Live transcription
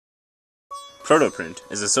Protoprint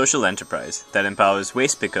is a social enterprise that empowers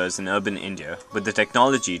waste pickers in urban India with the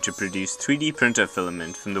technology to produce 3D printer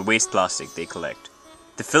filament from the waste plastic they collect.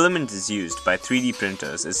 The filament is used by 3D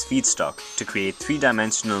printers as feedstock to create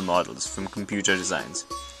three-dimensional models from computer designs.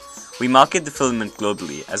 We market the filament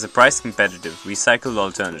globally as a price-competitive, recycled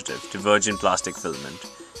alternative to virgin plastic filament,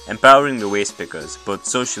 empowering the waste pickers both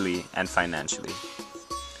socially and financially.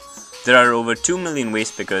 There are over 2 million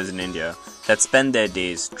waste pickers in India that spend their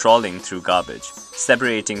days trawling through garbage,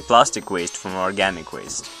 separating plastic waste from organic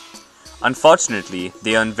waste. Unfortunately,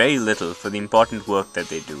 they earn very little for the important work that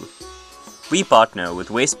they do. We partner with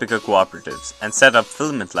waste picker cooperatives and set up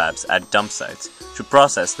filament labs at dump sites to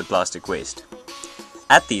process the plastic waste.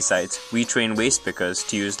 At these sites, we train waste pickers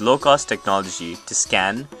to use low-cost technology to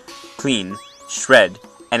scan, clean, shred,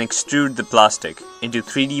 and extrude the plastic into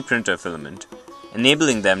 3D printer filament,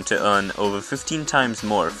 enabling them to earn over 15 times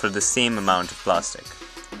more for the same amount of plastic.